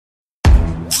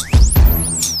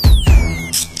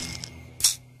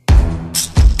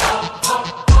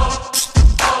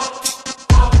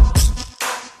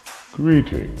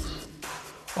Greetings,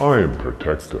 I am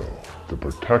Protecto, the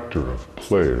protector of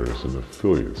players and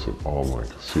affiliates of online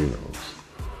casinos.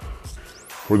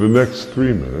 For the next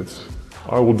 3 minutes,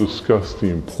 I will discuss the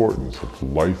importance of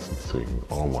licensing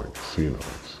online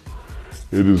casinos.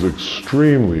 It is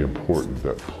extremely important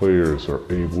that players are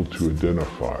able to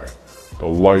identify the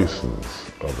license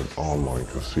of an online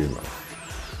casino.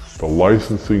 The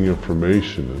licensing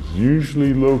information is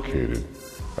usually located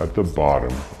at the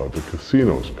bottom of the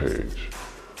casino's page,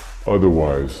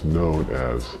 otherwise known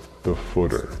as the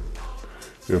footer.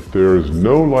 If there is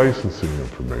no licensing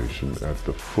information at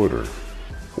the footer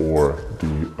or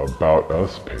the About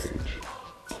Us page,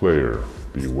 player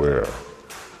beware.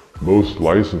 Most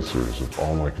licensors of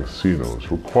online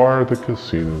casinos require the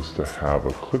casinos to have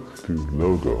a click-through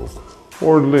logo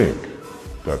or link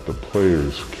that the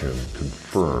players can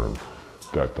confirm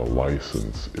that the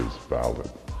license is valid.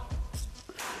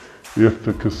 If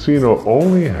the casino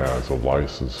only has a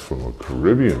license from a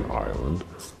Caribbean island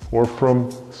or from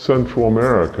Central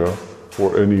America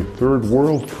or any third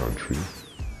world country,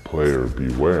 player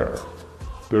beware.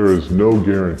 There is no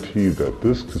guarantee that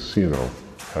this casino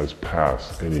has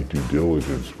passed any due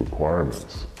diligence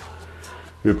requirements.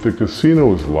 If the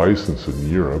casino is licensed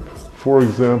in Europe, for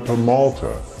example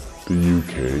Malta, the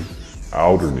UK,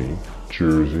 Alderney,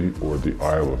 Jersey, or the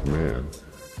Isle of Man,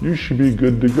 you should be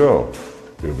good to go.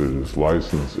 If it is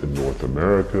licensed in North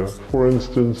America, for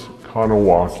instance,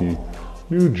 Kanawaki,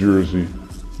 New Jersey,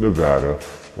 Nevada,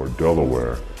 or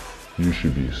Delaware, you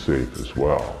should be safe as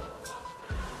well.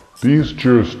 These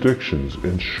jurisdictions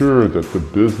ensure that the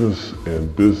business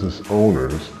and business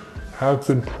owners have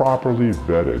been properly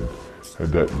vetted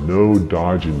and that no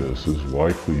dodginess is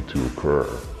likely to occur.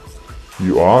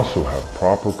 You also have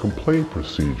proper complaint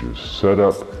procedures set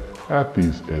up at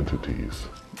these entities.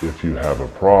 If you have a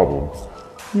problem,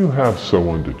 you have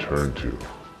someone to turn to.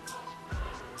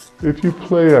 If you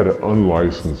play at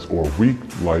unlicensed or weak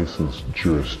licensed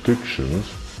jurisdictions,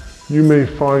 you may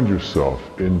find yourself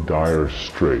in dire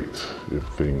straits if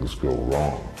things go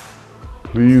wrong.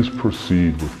 Please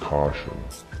proceed with caution.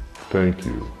 Thank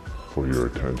you for your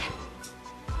attention.